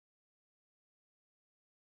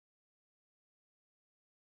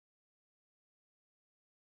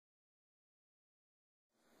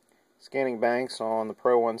Scanning banks on the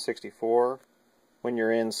Pro-164. When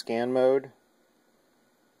you're in scan mode,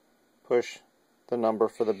 push the number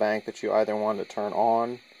for the bank that you either want to turn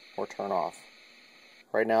on or turn off.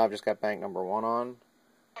 Right now I've just got bank number 1 on,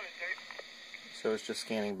 so it's just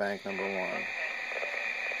scanning bank number 1.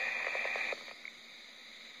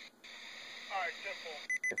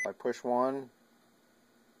 If I push 1,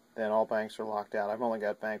 then all banks are locked out. I've only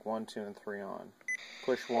got bank 1, 2, and 3 on.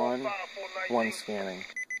 Push 1, 1's scanning.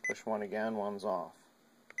 Push 1 again, 1's off.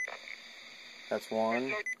 That's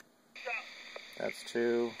 1. That's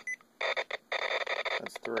 2.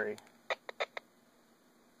 That's 3.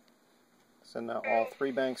 So now all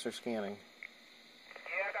 3 banks are scanning.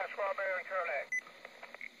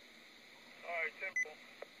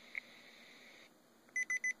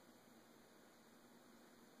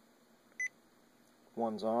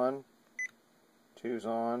 One's on, 2's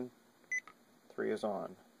on, 3 is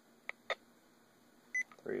on.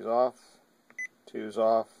 3's off, 2's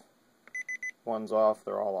off, 1's off,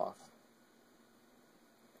 they're all off.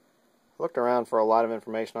 I looked around for a lot of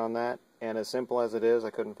information on that, and as simple as it is, I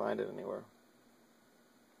couldn't find it anywhere.